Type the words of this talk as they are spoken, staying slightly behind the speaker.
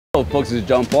Hello folks, this is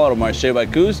Jean Paul of Marche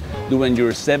Bacchus doing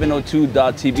your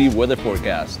 702.TV weather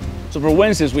forecast. So for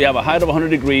Wednesdays, we have a high of 100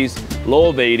 degrees, low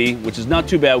of 80, which is not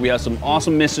too bad. We have some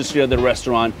awesome misters here at the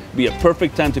restaurant. It'll be a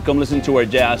perfect time to come listen to our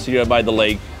jazz here by the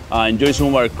lake. Enjoy some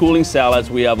of our cooling salads.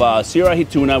 We have Sierra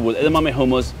tuna with edamame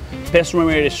hummus, pesto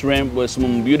marinated shrimp with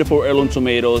some beautiful heirloom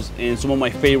tomatoes, and some of my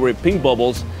favorite pink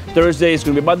bubbles. Thursday is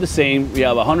going to be about the same. We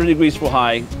have 100 degrees for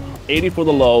high, 80 for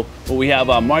the low, but we have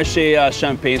Marche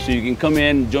champagne, so you can come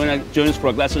in, join us for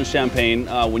a glass of champagne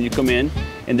when you come in.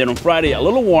 And then on Friday, a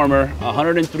little warmer,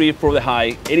 103 for the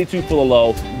high, 82 for the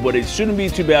low, but it shouldn't be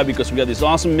too bad because we got these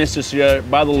awesome misters here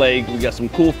by the lake. We got some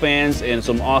cool fans and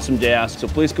some awesome jazz, so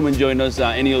please come and join us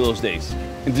any of those days.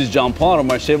 And this is Jean Paul of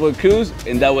Marche Bacchus,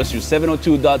 and that was your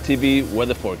 702.TV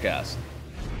weather forecast.